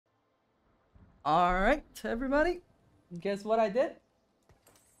Alright, everybody. Guess what I did?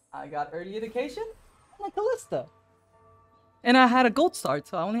 I got early education and a Kalista. And I had a gold start,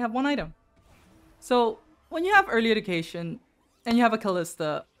 so I only have one item. So, when you have early education and you have a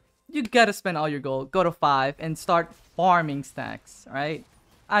Kalista, you gotta spend all your gold, go to 5, and start farming stacks, right?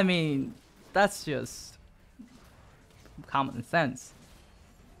 I mean, that's just common sense.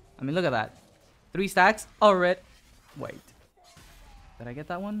 I mean, look at that. 3 stacks already. Wait. Did I get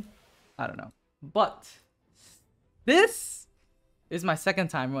that one? I don't know. But this is my second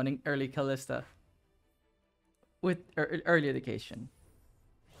time running early Kalista with early education.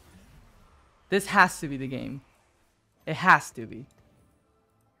 This has to be the game. It has to be.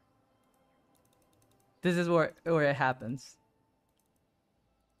 This is where it happens.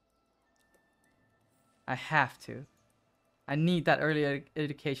 I have to. I need that early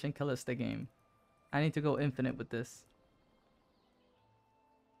education Kalista game. I need to go infinite with this.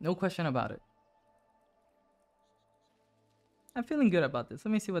 No question about it. I'm feeling good about this.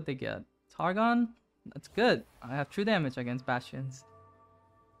 Let me see what they get. Targon? That's good. I have true damage against Bastions.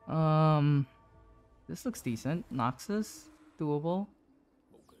 This looks decent. Noxus? Doable.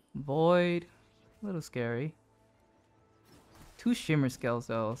 Void? A little scary. 2 Shimmer Scales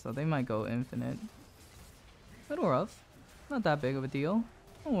though, so they might go infinite. Little rough. Not that big of a deal.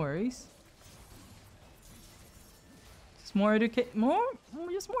 No worries. Just more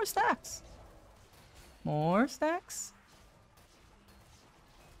just more stacks. More stacks.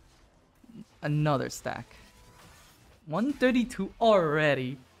 Another stack. 132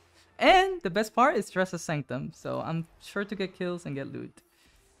 already. And the best part is Dress as Sanctum, so I'm sure to get kills and get loot.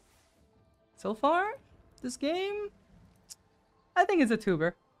 So far, this game, I think it's a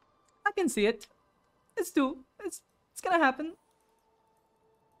tuber. I can see it. It's gonna happen.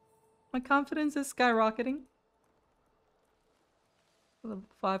 My confidence is skyrocketing. Level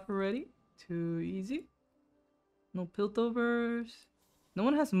 5 already. Too easy. No Piltovers. No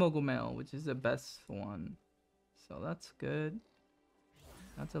one has Mogul Mail, which is the best one. So that's good.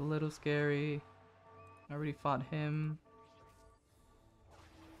 That's a little scary. I already fought him.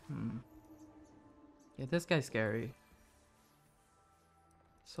 Yeah, this guy's scary.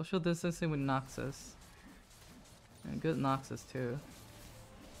 Social distancing with Noxus. And good Noxus too.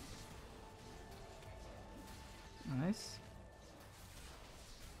 Nice.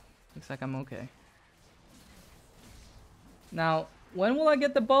 Looks like I'm okay. Now, when will I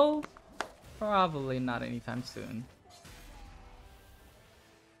get the bow? Probably not anytime soon.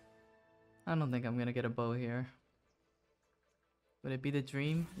 I don't think I'm gonna get a bow here. Would it be the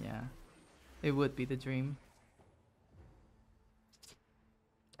dream? Yeah. It would be the dream.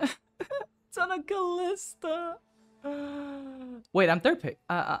 It's on a Kalista. Wait, I'm third pick.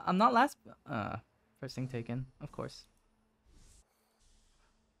 I'm not last. First thing taken, of course.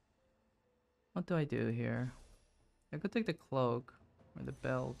 What do I do here? I could take the cloak or the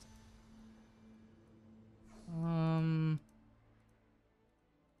belt. I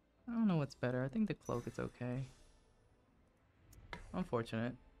don't know what's better. I think the cloak is okay.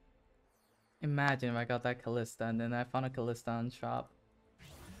 Unfortunate. Imagine if I got that Kalista and then I found a Kalista on shop.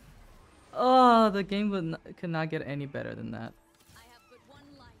 Oh, the game could not get any better than that.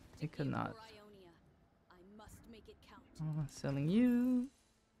 It could not. Oh, selling you.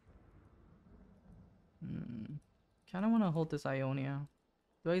 Kinda wanna hold this Ionia.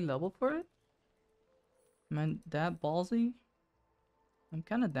 Do I level for it? Am I that ballsy? I'm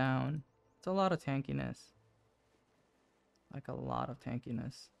kinda down. It's a lot of tankiness. Like a lot of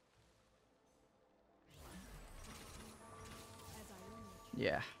tankiness.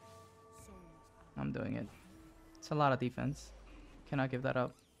 Yeah. I'm doing it. It's a lot of defense. Cannot give that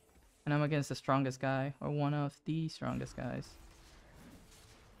up. And I'm against the strongest guy, or one of the strongest guys.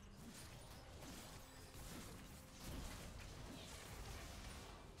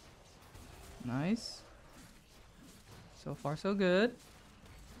 Nice. So far so good.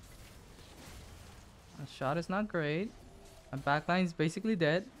 My shot is not great. My backline is basically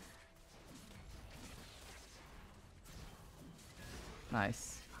dead.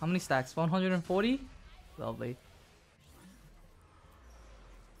 Nice. How many stacks? 140? Lovely.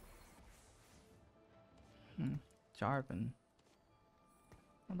 Jarvan.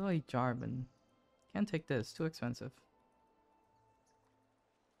 How do I eat Jarvan? Can't take this. Too expensive.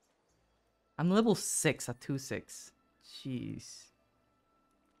 I'm level 6 at 2-6. Jeez.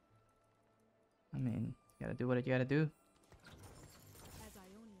 I mean, you gotta do what you gotta do.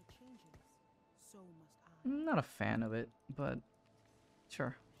 I'm not a fan of it, but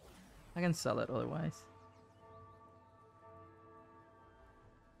sure. I can sell it otherwise.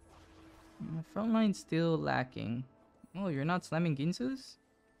 My front line's still lacking. Oh, you're not slamming Ginsus?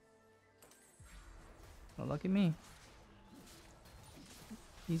 Oh, lucky me.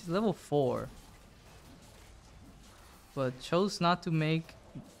 He's level 4. But chose not to make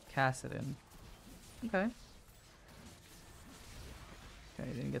Cassidon. Okay. Okay,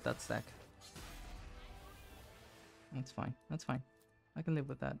 didn't get that stack. That's fine. That's fine. I can live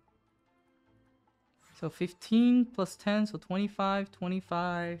with that. So 15 plus 10, so 25,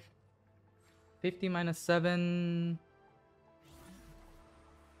 25. 50 minus 7.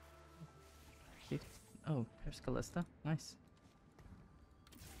 50. Oh, there's Kalista. Nice.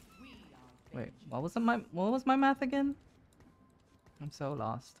 Wait, what was my math again? I'm so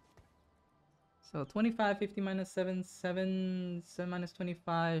lost. So 25, 50 minus 7, 7 minus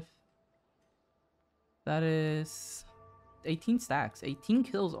 25. That is 18 stacks. 18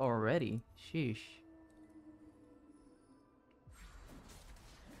 kills already. Sheesh.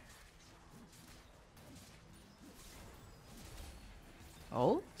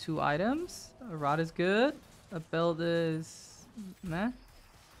 Oh, 2 items. A rod is good. A belt is meh.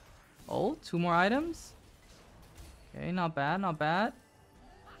 Oh, 2 more items. Okay, not bad, not bad.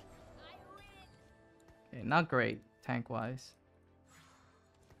 Okay, not great tank-wise.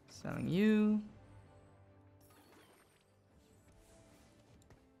 Selling you.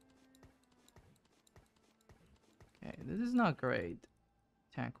 Okay, this is not great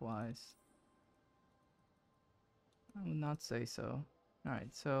tank-wise. I would not say so.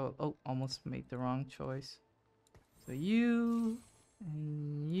 Alright, so... Oh, almost made the wrong choice. So you...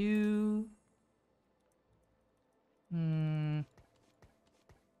 And you...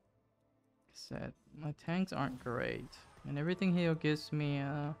 Said my tanks aren't great. And everything here gives me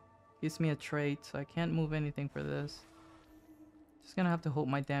a trait, so I can't move anything for this. Just gonna have to hold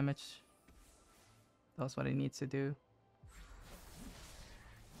my damage. That's what it needs to do.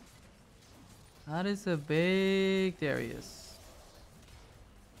 That is a big Darius.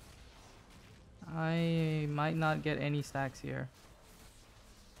 I might not get any stacks here.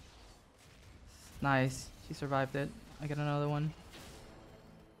 Nice. She survived it. I get another one.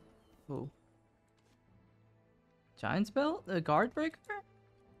 Ooh. Giant's belt? A guard breaker?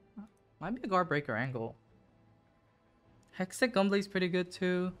 Might be a guard breaker angle. Hextech Gunblade's pretty good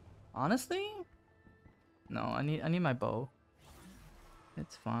too. Honestly? No, I need my bow.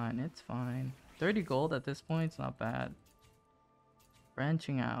 It's fine, it's fine. 30 gold at this point, it's not bad.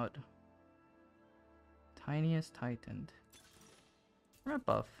 Branching out. Tiniest tightened. Red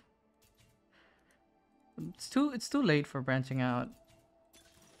buff. It's too late for branching out.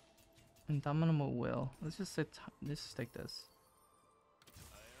 Indomitable will. Let's just take this.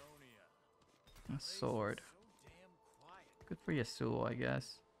 A sword. Good for Yasuo, I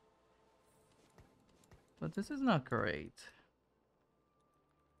guess. But this is not great.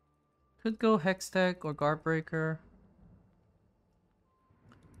 Could go Hextech or Guardbreaker.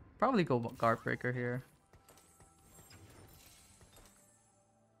 Probably go Guardbreaker here.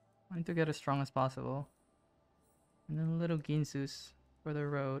 I need to get as strong as possible. And then a little Ginsus for the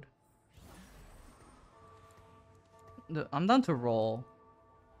road. I'm down to roll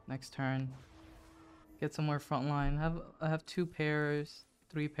next turn. Get some more frontline. I have 2 pairs,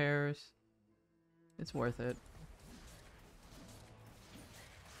 3 pairs. It's worth it.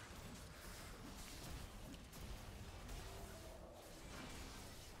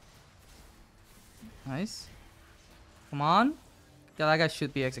 Nice. Come on. Yeah, that guy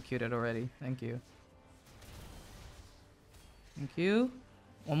should be executed already. Thank you. Thank you.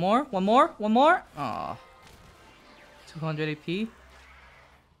 One more. One more. One more. Aw. 200 AP.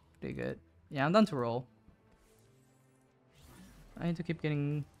 Pretty good. Yeah, I'm done to roll. I need to keep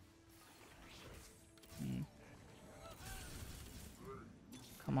getting...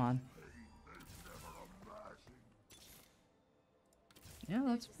 Come on. Yeah,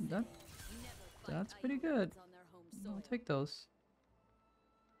 that's pretty good. I'll take those.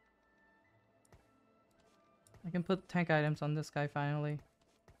 I can put tank items on this guy finally.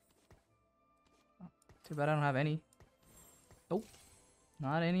 Too bad I don't have any. Nope.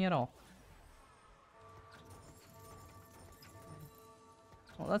 Not any at all.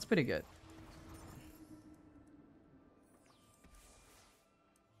 Well, that's pretty good.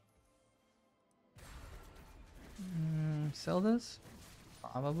 Sell this?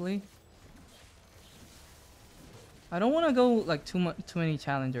 Probably. I don't want to go like too many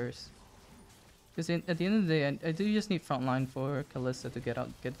challengers. Because at the end of the day, I do just need frontline for Kalista to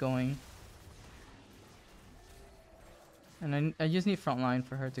get going. And I just need frontline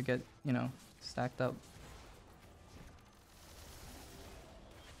for her to get, you know, stacked up.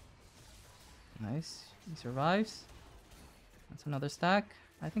 Nice. He survives. That's another stack.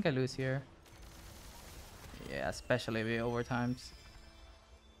 I think I lose here. Yeah, especially with overtimes.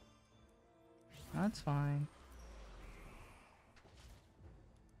 That's fine.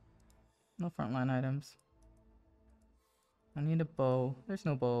 No frontline items. I need a bow. There's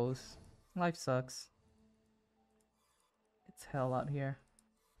no bows. Life sucks. It's hell out here.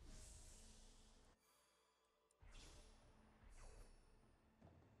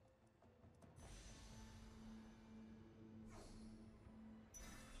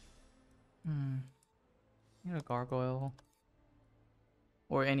 Need a gargoyle.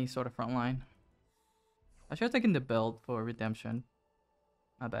 Or any sort of frontline. I should have taken the belt for redemption.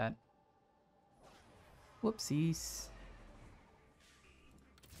 My bad. Whoopsies.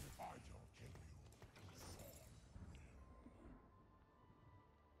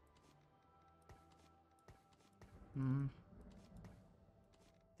 I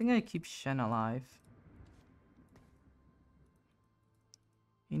think I keep Shen alive.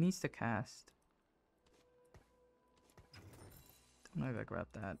 He needs to cast. Don't know if I grab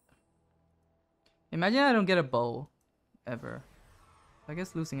that. Imagine I don't get a bow. Ever. I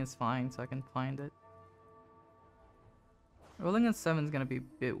guess losing is fine, so I can find it. Rolling at 7 is gonna be a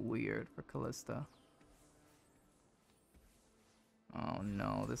bit weird for Kalista. Oh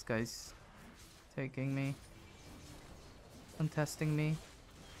no, this guy's taking me. Contesting me.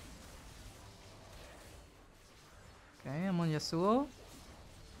 Okay, I'm on Yasuo.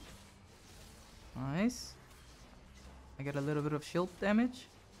 Nice. I get a little bit of shield damage.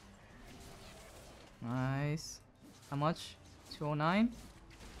 Nice. How much? 209?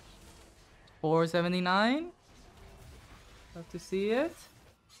 479? Love to see it.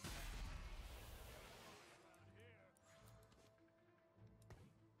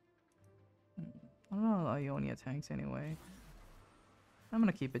 I don't know Ionia tanks anyway. I'm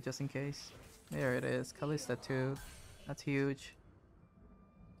gonna keep it just in case. There it is. Kalista 2. That's huge.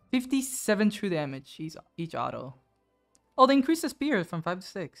 57 true damage each auto. Oh, they increased the spear from 5 to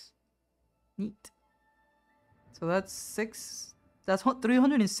 6. Neat. So that's 6. That's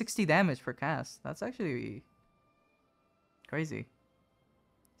 360 damage per cast. That's actually crazy.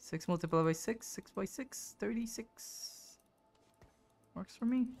 6 multiplied by 6. 6 by 6. 36. Works for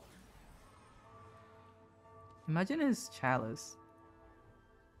me. Imagine his Chalice.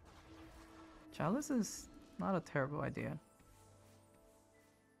 Chalice is not a terrible idea.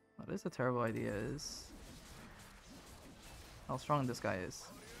 What is a terrible idea is how strong this guy is.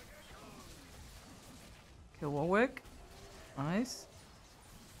 Kill Warwick. Nice.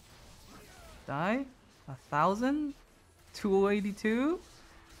 Die. 1,000. 282.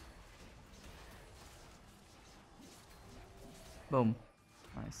 Boom.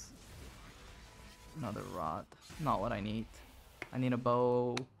 Nice. Another rod. Not what I need. I need a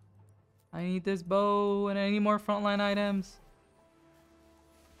bow. I need this bow and I need more frontline items.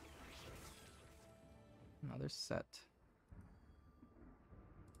 Another set.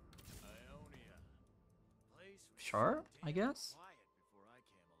 Sure, I guess.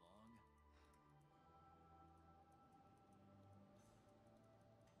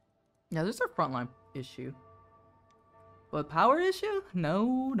 Yeah, there's a frontline issue. But power issue?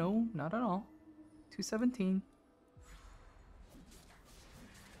 No, no, not at all. 217.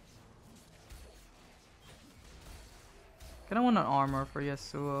 Kinda want an armor for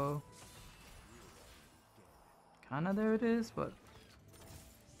Yasuo. Kinda there it is, but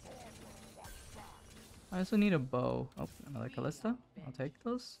I also need a bow. Oh, another Kalista. I'll take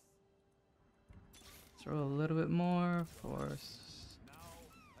those. Throw a little bit more, of course.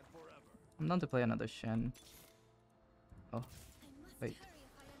 I'm down to play another Shen. Oh, wait.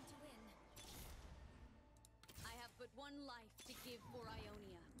 I have but one life to give for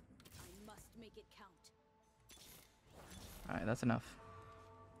Ionia. I must make it count. Alright, that's enough.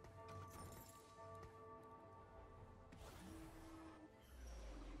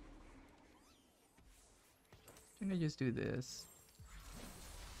 I think I just do this.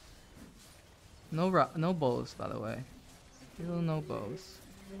 No bows, by the way. Still no bows.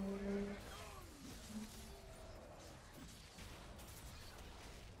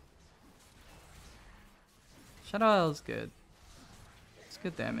 Shadow Isle is good. It's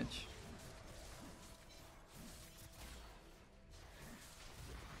good damage.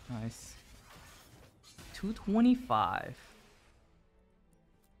 Nice. 225.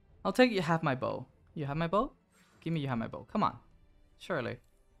 I'll take you have my bow. You have my bow? Give me you have my bow. Come on. Surely.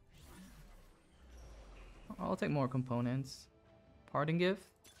 I'll take more components. Parting gift?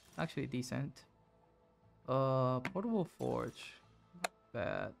 Actually decent. Portable forge.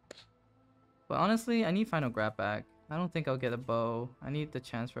 Bad. But honestly, I need final grab back. I don't think I'll get a bow. I need the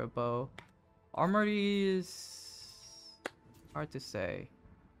chance for a bow. Armory is hard to say.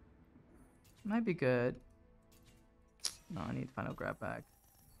 Might be good. No, I need final grab back.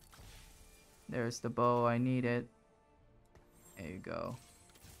 There's the bow. I need it. There you go.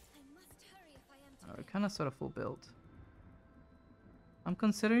 I must hurry if I am to We're kind of sort of full build. I'm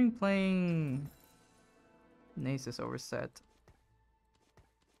considering playing Nasus over set.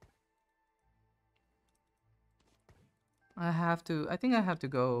 I think I have to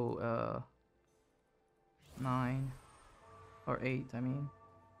go 9 or 8, I mean.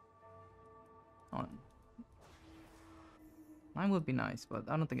 Oh, 9 would be nice, but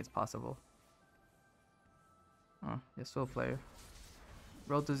I don't think it's possible. Oh, yes, slow player.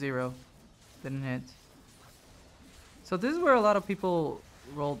 Roll to 0. Didn't hit. So this is where a lot of people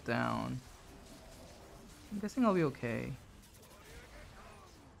rolled down. I'm guessing I'll be okay.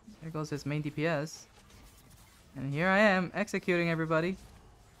 There goes his main DPS. And here I am, executing everybody.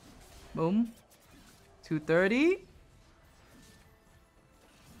 Boom. 230.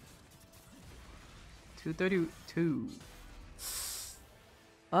 232.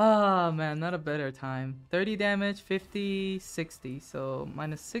 Ah, man, not a better time. 30 damage, 50, 60. So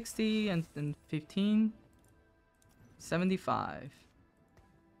minus 60 and 15. 75.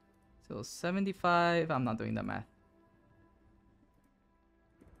 So 75. I'm not doing the math.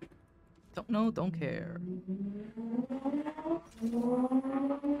 Don't know, don't care.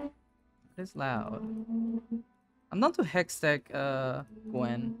 It is loud. I'm not to Hextech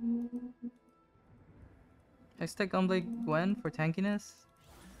Gwen. Hextech Gunblade Gwen for tankiness.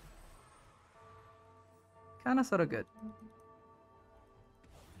 Kinda sorta good.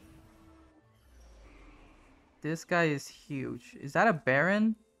 This guy is huge. Is that a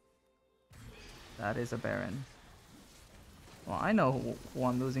Baron? That is a Baron. Well, I know who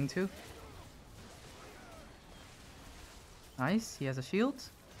I'm losing to. Nice, he has a shield.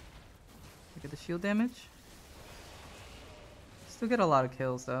 Look at the shield damage. Still get a lot of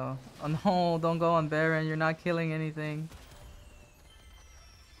kills though. Oh no, don't go on Baron, you're not killing anything.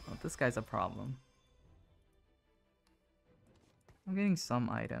 Oh, this guy's a problem. I'm getting some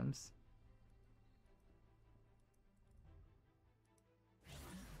items.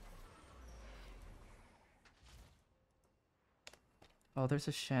 Oh, there's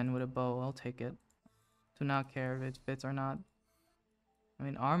a Shen with a bow. I'll take it. Do not care if it fits or not. I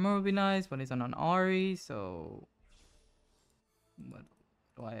mean, armor would be nice, but he's on an Ari, so... What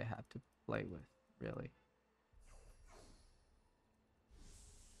do I have to play with, really?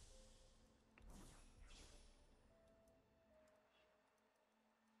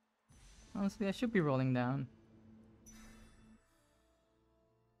 Honestly, I should be rolling down.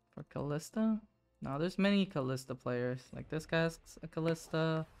 For Kalista? No, there's many Kalista players. Like this guy has a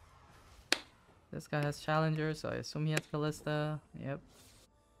Kalista. This guy has Challenger, so I assume he has Kalista. Yep.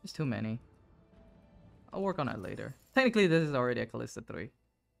 There's too many. I'll work on it later. Technically, this is already a Kalista 3.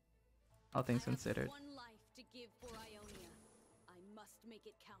 All things considered. one life to give for Ionia. I must make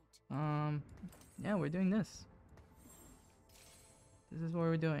it count. Yeah, we're doing this. This is what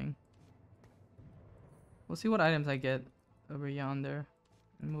we're doing. We'll see what items I get over yonder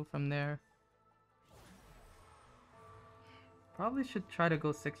and move from there. Probably should try to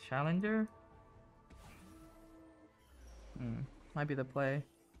go 6 Challenger. Might be the play.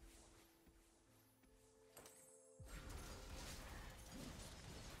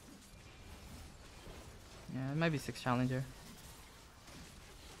 Yeah, it might be 6 Challenger.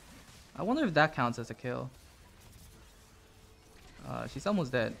 I wonder if that counts as a kill. She's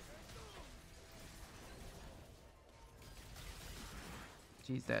almost dead.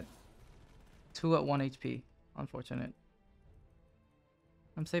 She's dead. 2 at 1 HP. Unfortunate.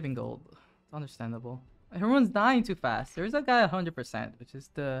 I'm saving gold. It's understandable. Everyone's dying too fast. There's a guy at 100%, which is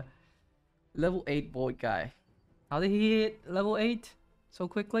the level 8 Void guy. How did he hit level 8 so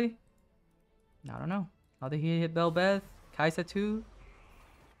quickly? I don't know. How did he hit Belbeth? Kaisa 2?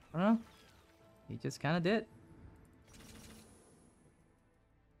 I don't know. He just kind of did.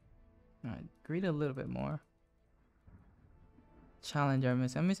 Alright, greed a little bit more. Challenger I'm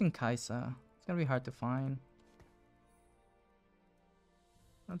missing. I'm missing Kaisa. It's gonna be hard to find.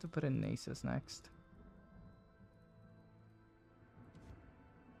 I have to put in Nasus next.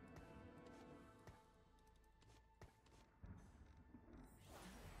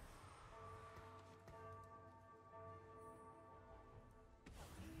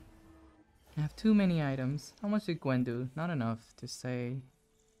 I have too many items. How much did Gwen do? Not enough to say.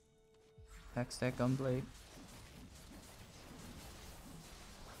 Hextech Gunblade.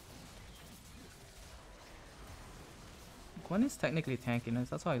 Gwen is technically tankiness.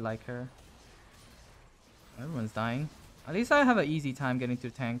 That's why I like her. Everyone's dying. At least I have an easy time getting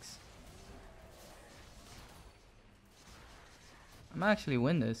through tanks. I might actually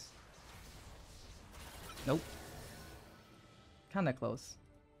win this. Nope. Kinda close.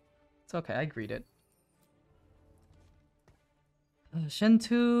 It's okay, I agreed it. Shen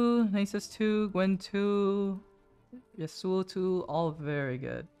 2, Nasus 2, Gwen 2, Yasuo 2, all very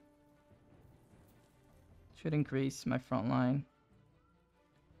good. Should increase my front line.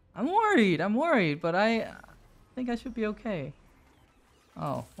 I'm worried, but I think I should be okay.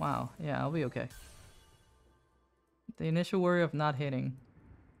 Oh, wow. Yeah, I'll be okay. The initial worry of not hitting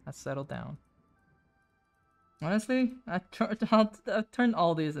has settled down. Honestly, I'd turn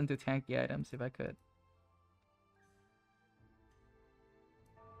all these into tanky items if I could.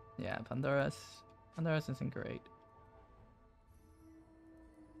 Yeah, Pandora's isn't great.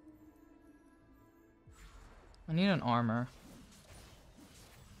 I need an armor.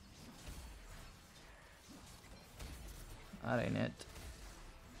 That ain't it.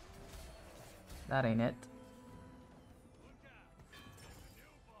 That ain't it.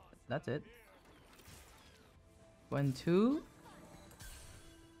 That's it. Gwen 2.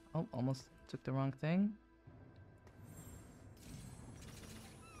 Oh, almost took the wrong thing.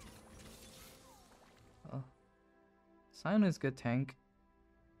 Oh. Sion is good tank.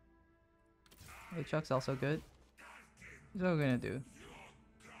 Chuck's also good. Here's what we're gonna do.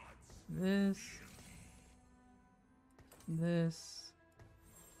 This. This.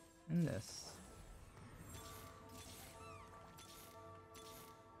 And this.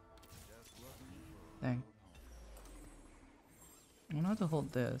 Dang. I don't have to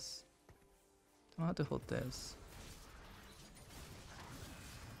hold this. Don't have to hold this.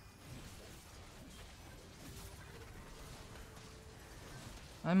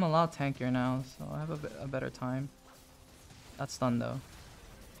 I'm a lot tankier now, so I have a better time. That's done though.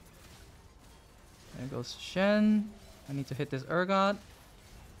 There goes Shen. I need to hit this Urgot.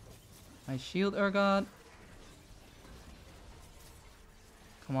 I shield Urgot.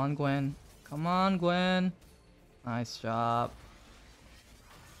 Come on, Gwen. Come on, Gwen. Nice job.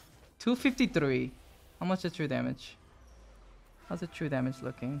 253. How much is true damage? How's the true damage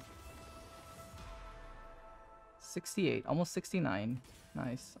looking? 68. Almost 69.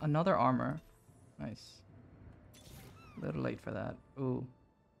 Nice. Another armor. Nice. A little late for that. Ooh.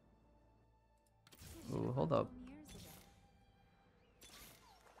 Ooh, hold up.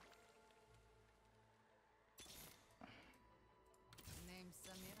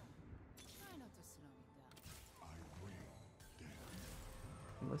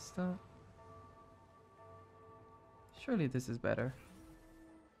 Kalista? Surely this is better.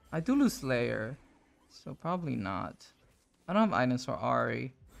 I do lose Slayer, so probably not. I don't have items for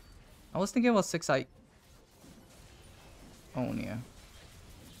Ari. I was thinking about 6 Ionia.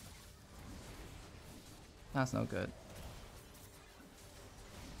 That's no good.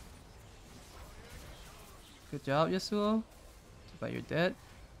 Good job, Yasuo. But you're dead.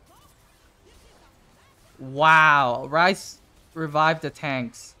 Wow, Rice revived the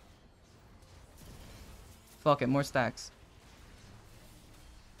tanks. Fuck it, more stacks.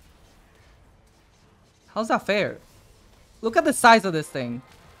 How's that fair? Look at the size of this thing.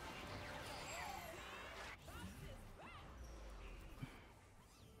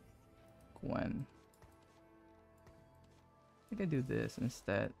 Gwen. I think I do this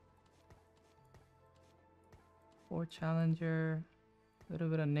instead. 4 Challenger. A little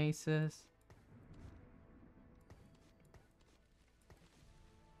bit of Nasus.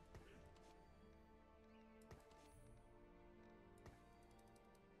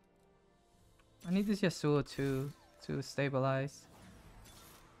 I need this Yasuo to stabilize.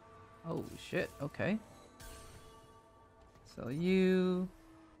 Oh shit, okay. So you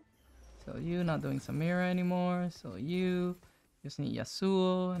not doing Samira anymore. So you just need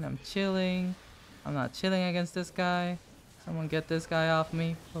Yasuo and I'm chilling. I'm not chilling against this guy. Someone get this guy off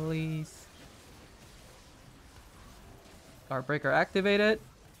me, please. Guardbreaker activated.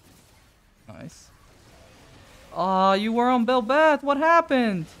 Nice. Oh, you were on Belbeth. What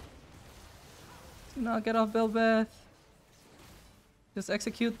happened? Do not get off Belbeth. Just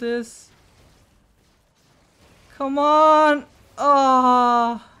execute this. Come on.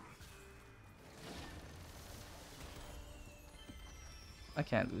 Oh. I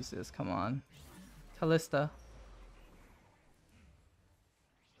can't lose this. Come on. Kalista.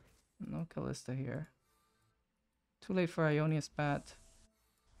 No Kalista here. Too late for Ionia's Bat.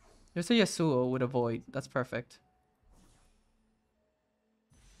 There's a Yasuo with a Void. That's perfect.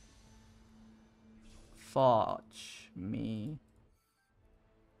 Fudge me.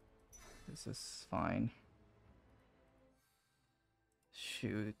 This is fine.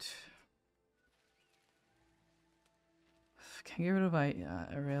 Shoot. Can't get rid of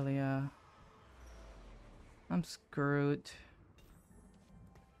Aurelia. I'm screwed.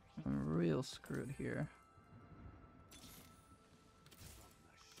 I'm real screwed here.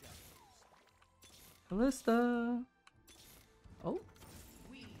 Kalista. Oh.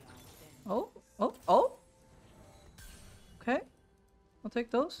 Oh. Oh. Oh. Okay. I'll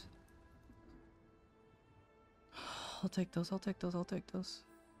take those. I'll take those. I'll take those. I'll take those.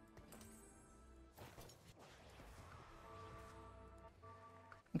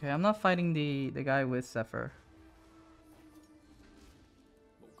 Okay, I'm not fighting the guy with Zephyr.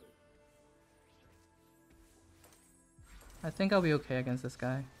 I think I'll be okay against this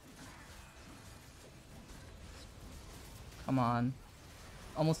guy. Come on.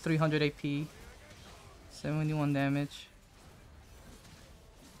 Almost 300 AP. 71 damage.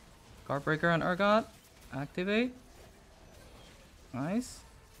 Guardbreaker on Urgot. Activate. Nice.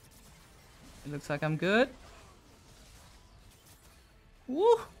 It looks like I'm good.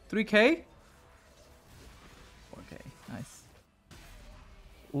 Woo! 3k? 4k. Nice.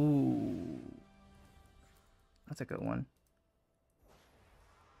 Ooh. That's a good one.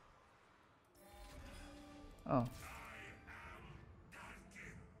 Oh.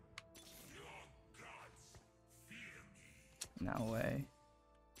 No way.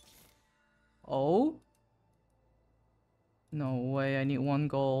 Oh? No way, I need 1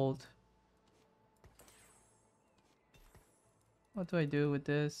 gold. What do I do with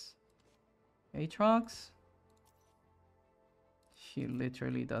this? Aatrox? She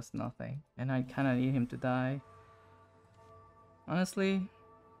literally does nothing. And I kinda need him to die. Honestly.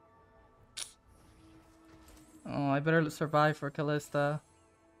 Oh, I better survive for Kalista.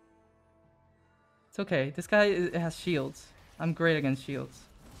 It's okay, this guy has shields. I'm great against shields.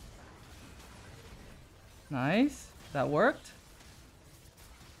 Nice. That worked.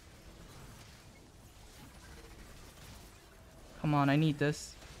 Come on, I need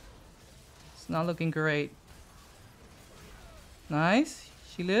this. It's not looking great. Nice.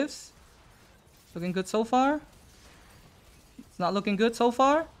 She lives. It's looking good so far. It's not looking good so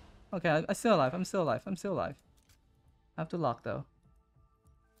far. Okay, I'm still alive. I'm still alive. I'm still alive. I have to lock though.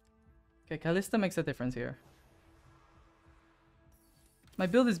 Okay, Kalista makes a difference here. My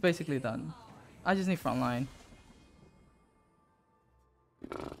build is basically done. I just need frontline.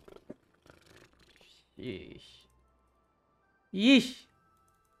 Yeesh. Yeesh.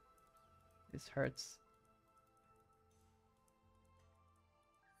 This hurts.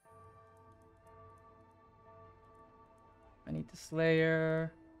 I need the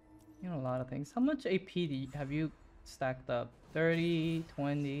Slayer. You know, a lot of things. How much AP have you stacked up? 30,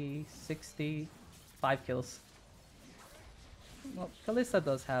 20, 60, 5 kills. Well, Kalista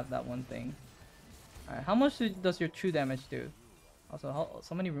does have that one thing. Alright, how much does your true damage do? Also,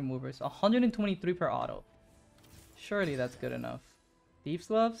 so many removers. 123 per auto. Surely that's good enough. Thieves'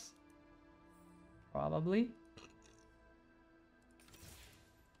 Gloves? Probably.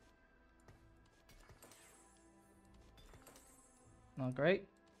 Not great.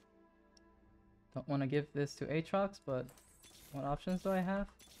 Don't want to give this to Aatrox, but what options do I have?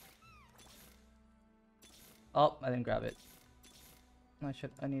 Oh, I didn't grab it.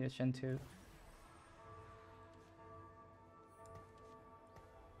 I need a Shen too.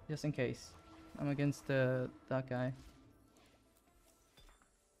 Just in case. I'm against that guy.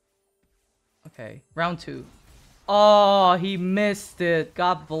 Okay, round 2. Oh, he missed it.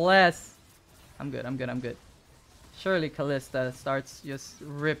 God bless. I'm good, I'm good, I'm good. Surely Kalista starts just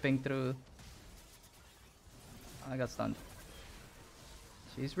ripping through. I got stunned.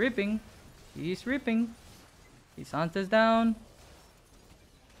 She's ripping. He's ripping. He's hunters down.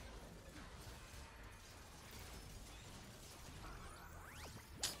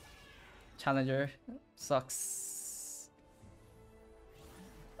 Challenger sucks.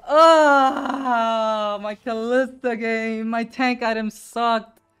 Ah, my Kalista game. My tank item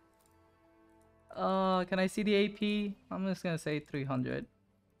sucked. Can I see the AP? I'm just gonna say 300.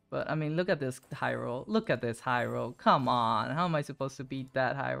 But I mean, look at this high roll. Look at this high roll. Come on. How am I supposed to beat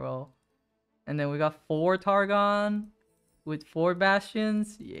that high roll? And then we got 4 Targon with 4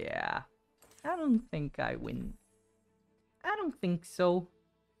 Bastions. Yeah. I don't think I win. I don't think so.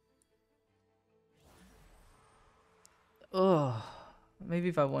 Ugh. Maybe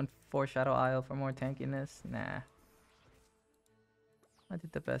if I won 4 Shadow Isle for more tankiness. Nah. I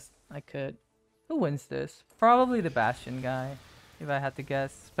did the best I could. Who wins this? Probably the Bastion guy, if I had to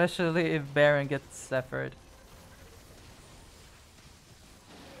guess. Especially if Baron gets Zephyred.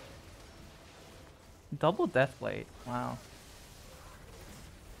 Double Deathblade. Wow.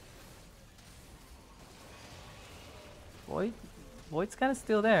 Void's kind of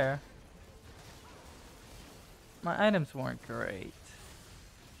still there. My items weren't great.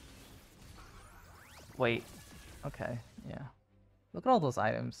 Wait. Okay. Yeah. Look at all those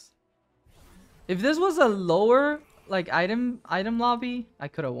items. If this was a lower like item lobby, I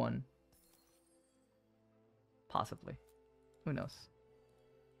could have won. Possibly. Who knows?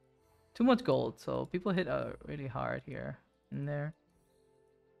 Too much gold, so people hit really hard here and there.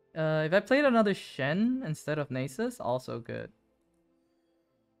 If I played another Shen instead of Nasus, also good.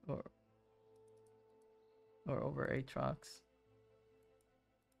 Or over Aatrox.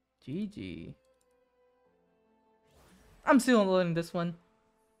 GG. I'm still loading this one.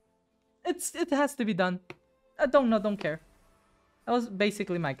 It has to be done. I don't care. That was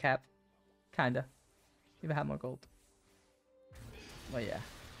basically my cap. Kinda. If I had more gold. But yeah.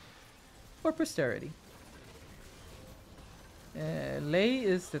 For posterity. Lei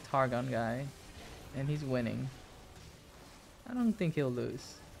is the Targon guy. And he's winning. I don't think he'll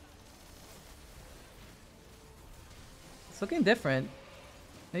lose. It's looking different.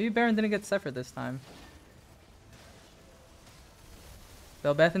 Maybe Baron didn't get Sephiroth this time.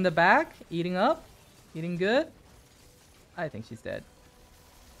 Belbeth in the back, eating up, eating good. I think she's dead.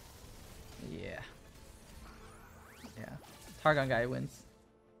 Yeah. Yeah. Targon guy wins.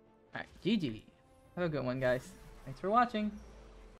 Alright, GG. Have a good one, guys. Thanks for watching.